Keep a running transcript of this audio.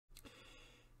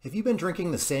Have you been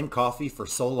drinking the same coffee for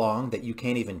so long that you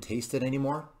can't even taste it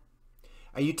anymore?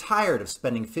 Are you tired of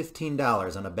spending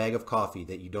 $15 on a bag of coffee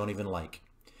that you don't even like?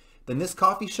 Then this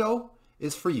coffee show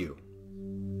is for you.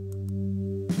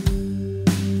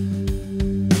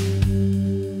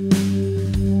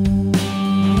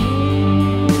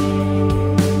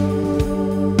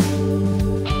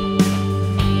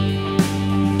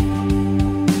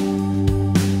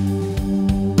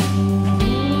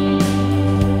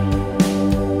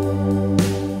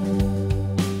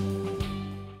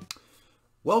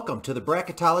 Welcome to the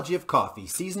Bracketology of Coffee,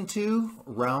 Season 2,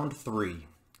 Round 3.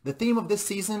 The theme of this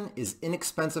season is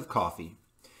inexpensive coffee.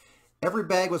 Every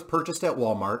bag was purchased at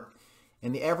Walmart,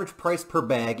 and the average price per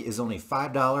bag is only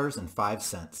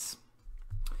 $5.05.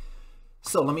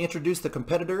 So let me introduce the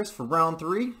competitors for Round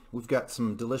 3. We've got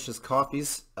some delicious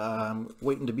coffees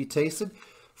waiting to be tasted.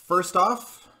 First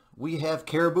off, we have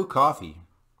Caribou Coffee.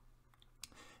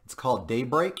 It's called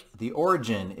Daybreak. The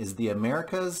origin is the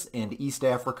Americas and East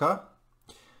Africa.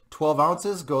 12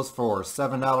 ounces goes for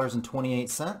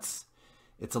 $7.28.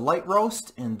 It's a light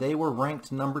roast, and they were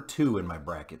ranked number 2 in my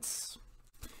brackets.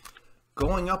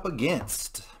 Going up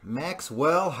against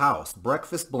Maxwell House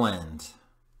Breakfast Blend.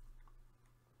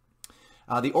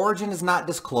 The origin is not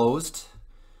disclosed.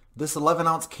 This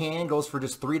 11-ounce can goes for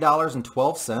just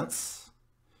 $3.12.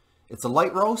 It's a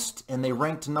light roast, and they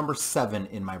ranked number 7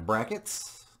 in my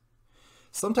brackets.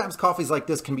 Sometimes coffees like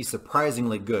this can be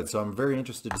surprisingly good, so I'm very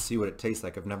interested to see what it tastes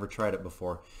like. I've never tried it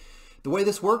before. The way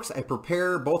this works, I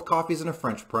prepare both coffees in a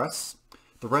French press.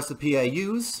 The recipe I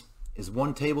use is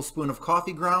 1 tablespoon of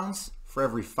coffee grounds for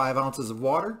every 5 ounces of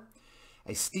water.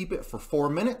 I steep it for 4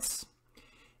 minutes,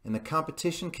 and the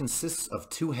competition consists of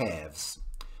 2 halves.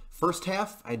 First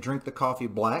half, I drink the coffee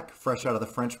black, fresh out of the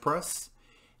French press,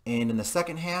 and in the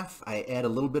second half, I add a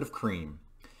little bit of cream.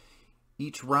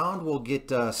 Each round will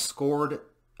get scored,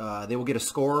 they will get a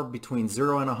score between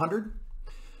 0 and 100.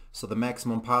 So the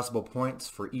maximum possible points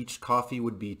for each coffee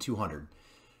would be 200.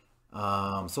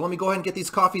 So let me go ahead and get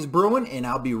these coffees brewing, and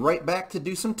I'll be right back to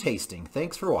do some tasting.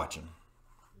 Thanks for watching.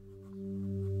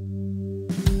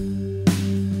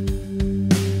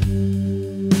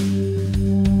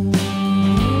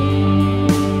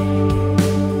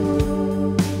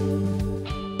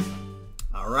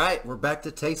 All right, we're back to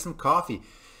taste some coffee.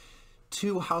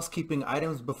 2 housekeeping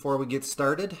items before we get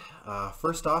started.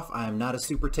 First off, I am not a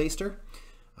super taster.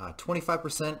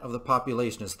 25% of the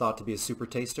population is thought to be a super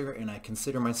taster, and I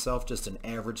consider myself just an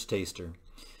average taster.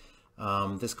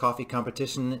 This coffee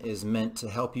competition is meant to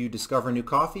help you discover new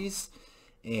coffees,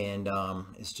 and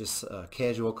it's just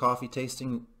casual coffee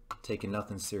tasting, taking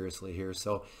nothing seriously here.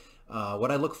 So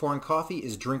what I look for in coffee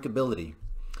is drinkability,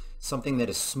 something that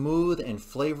is smooth and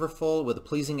flavorful with a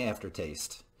pleasing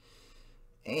aftertaste.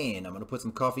 And I'm going to put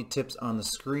some coffee tips on the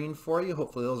screen for you.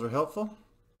 Hopefully those are helpful.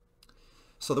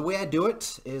 So the way I do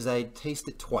it is I taste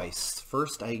it twice.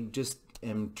 First, I just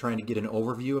am trying to get an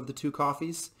overview of the 2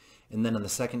 coffees. And then on the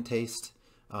second taste,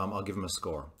 I'll give them a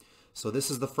score. So this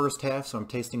is the first half, so I'm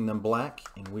tasting them black.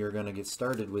 And we are going to get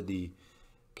started with the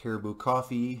Caribou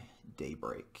Coffee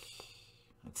Daybreak.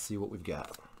 Let's see what we've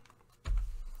got.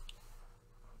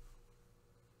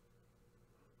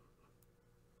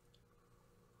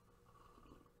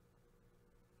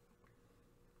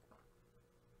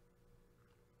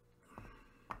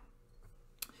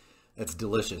 That's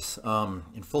delicious.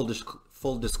 In full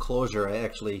disclosure, I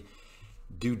actually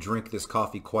do drink this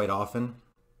coffee quite often.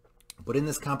 But in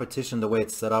this competition, the way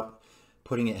it's set up,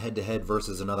 putting it head to head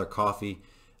versus another coffee,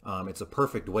 it's a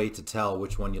perfect way to tell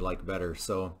which one you like better.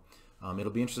 So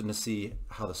it'll be interesting to see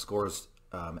how the scores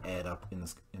add up in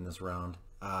this round.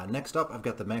 Next up, I've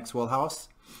got the Maxwell House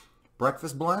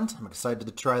Breakfast Blend. I'm excited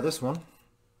to try this one.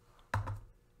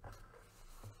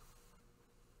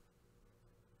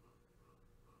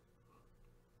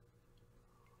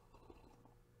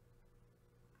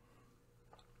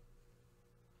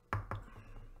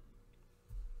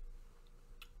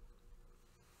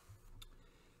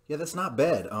 Yeah, that's not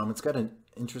bad. It's got an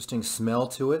interesting smell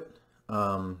to it.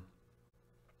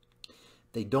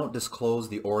 They don't disclose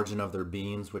the origin of their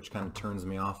beans, which kind of turns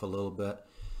me off a little bit.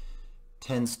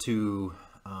 Tends to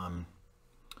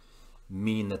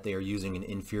mean that they are using an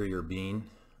inferior bean,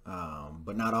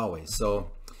 but not always.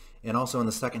 So, and also in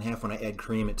the second half, when I add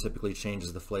cream, it typically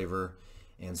changes the flavor.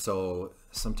 And so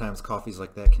sometimes coffees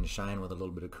like that can shine with a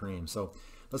little bit of cream. So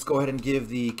let's go ahead and give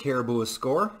the Caribou a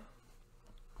score.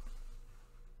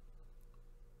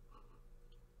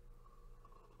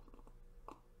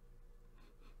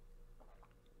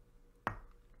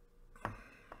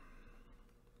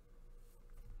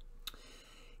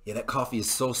 Yeah, that coffee is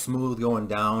so smooth going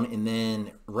down, and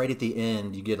then right at the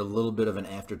end you get a little bit of an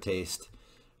aftertaste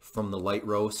from the light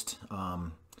roast.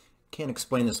 Can't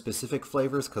explain the specific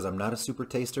flavors because I'm not a super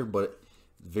taster, but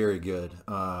very good.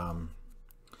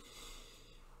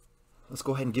 Let's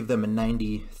go ahead and give them a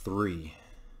 93.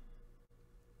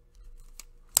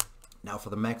 Now for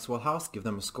the Maxwell House, give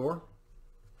them a score.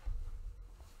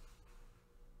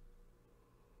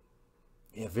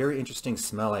 Yeah, very interesting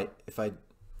smell. If I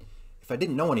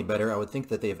didn't know any better, I would think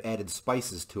that they have added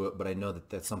spices to it, but I know that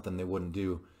that's something they wouldn't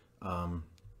do. Let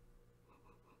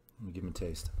me give them a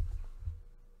taste.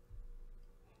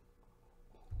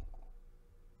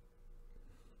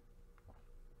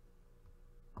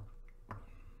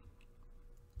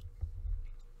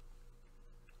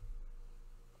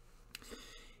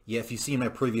 Yeah, if you've seen my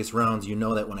previous rounds, you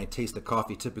know that when I taste the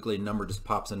coffee, typically a number just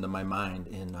pops into my mind,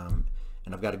 and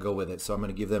I've got to go with it. So I'm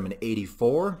going to give them an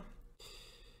 84.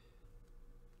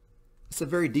 It's a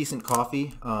very decent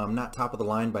coffee, not top of the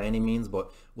line by any means,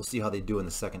 but we'll see how they do in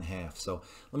the second half. So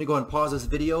let me go ahead and pause this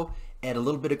video, add a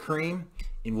little bit of cream,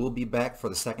 and we'll be back for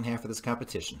the second half of this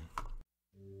competition.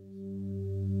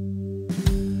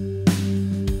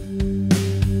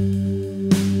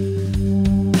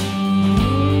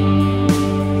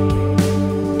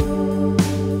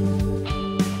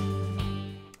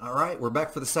 We're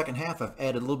back for the second half. I've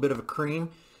added a little bit of a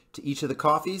cream to each of the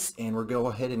coffees, and we're going to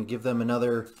go ahead and give them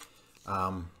another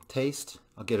taste.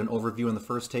 I'll get an overview in the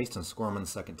first taste and score them in the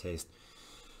second taste.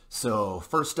 So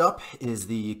first up is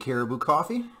the Caribou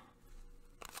Coffee.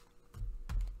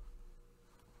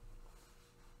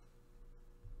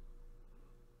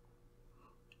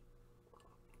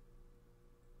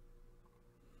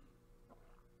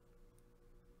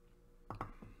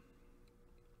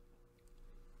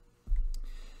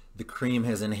 The cream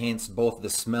has enhanced both the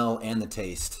smell and the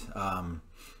taste.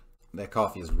 That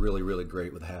coffee is really, really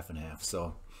great with half and half.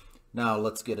 So now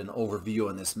let's get an overview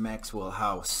on this Maxwell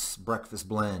House Breakfast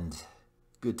Blend.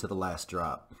 Good to the last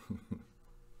drop.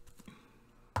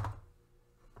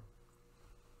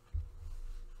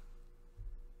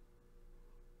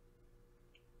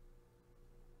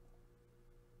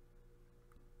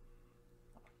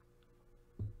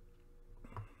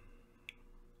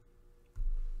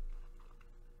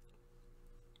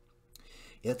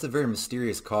 Yeah, it's a very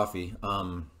mysterious coffee.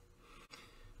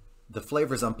 The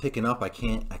flavors I'm picking up, I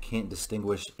can't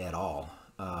distinguish at all.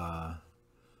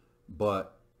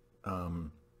 But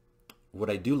what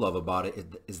I do love about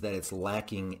it is that it's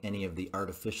lacking any of the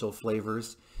artificial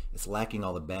flavors. It's lacking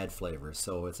all the bad flavors.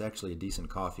 So it's actually a decent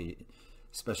coffee,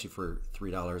 especially for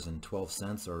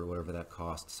 $3.12 or whatever that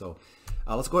costs. So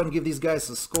let's go ahead and give these guys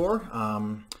a score.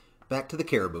 Back to the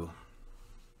Caribou.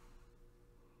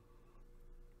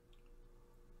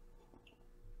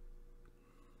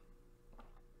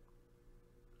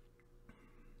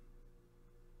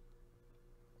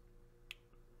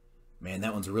 Man,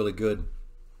 that one's really good.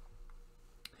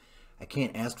 I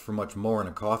can't ask for much more in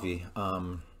a coffee.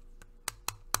 I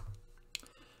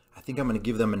think I'm going to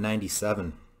give them a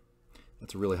 97.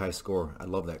 That's a really high score. I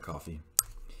love that coffee.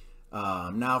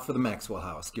 Now for the Maxwell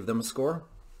House. Give them a score.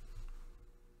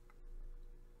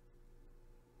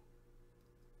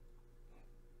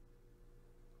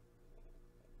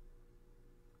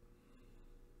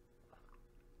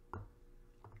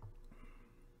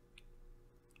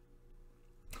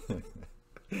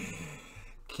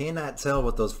 Cannot tell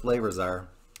what those flavors are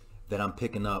that I'm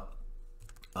picking up,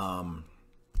 but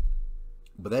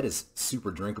that is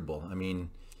super drinkable. I mean,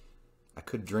 I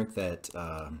could drink that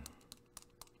on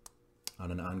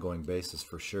an ongoing basis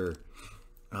for sure.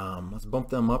 Let's bump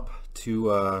them up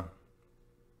to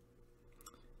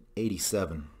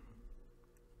 87.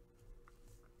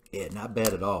 Yeah, not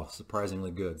bad at all.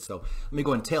 Surprisingly good. So let me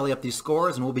go and tally up these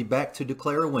scores, and we'll be back to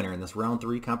declare a winner in this round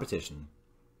 3 competition.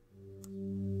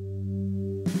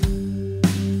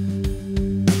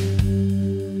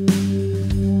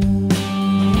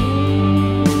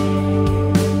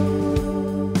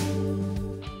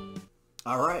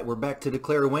 We're back to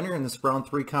declare a winner in this round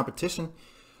 3 competition.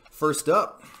 First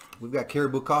up, we've got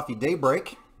Caribou Coffee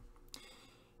Daybreak.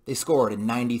 They scored a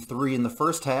 93 in the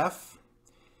first half,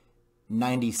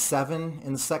 97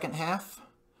 in the second half,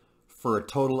 for a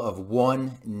total of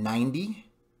 190.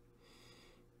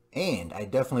 And I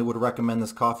definitely would recommend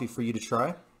this coffee for you to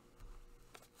try.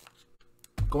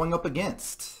 Going up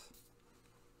against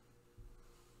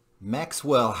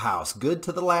Maxwell House, good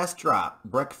to the last drop,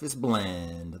 Breakfast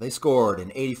Blend. They scored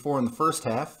an 84 in the first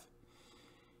half,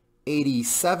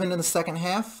 87 in the second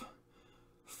half,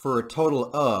 for a total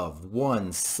of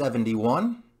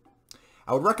 171.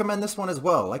 I would recommend this one as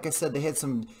well. Like I said, they had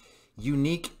some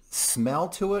unique smell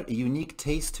to it, a unique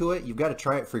taste to it. You've got to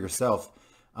try it for yourself.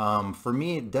 For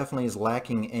me, it definitely is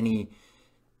lacking any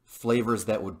flavors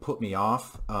that would put me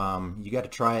off. You got to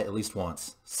try it at least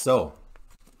once. So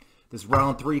this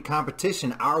round 3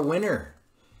 competition, our winner,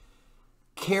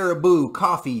 Caribou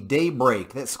Coffee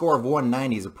Daybreak. That score of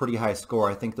 190 is a pretty high score.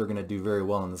 I think they're going to do very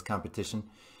well in this competition.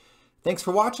 Thanks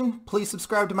for watching. Please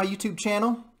subscribe to my YouTube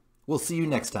channel. We'll see you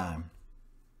next time.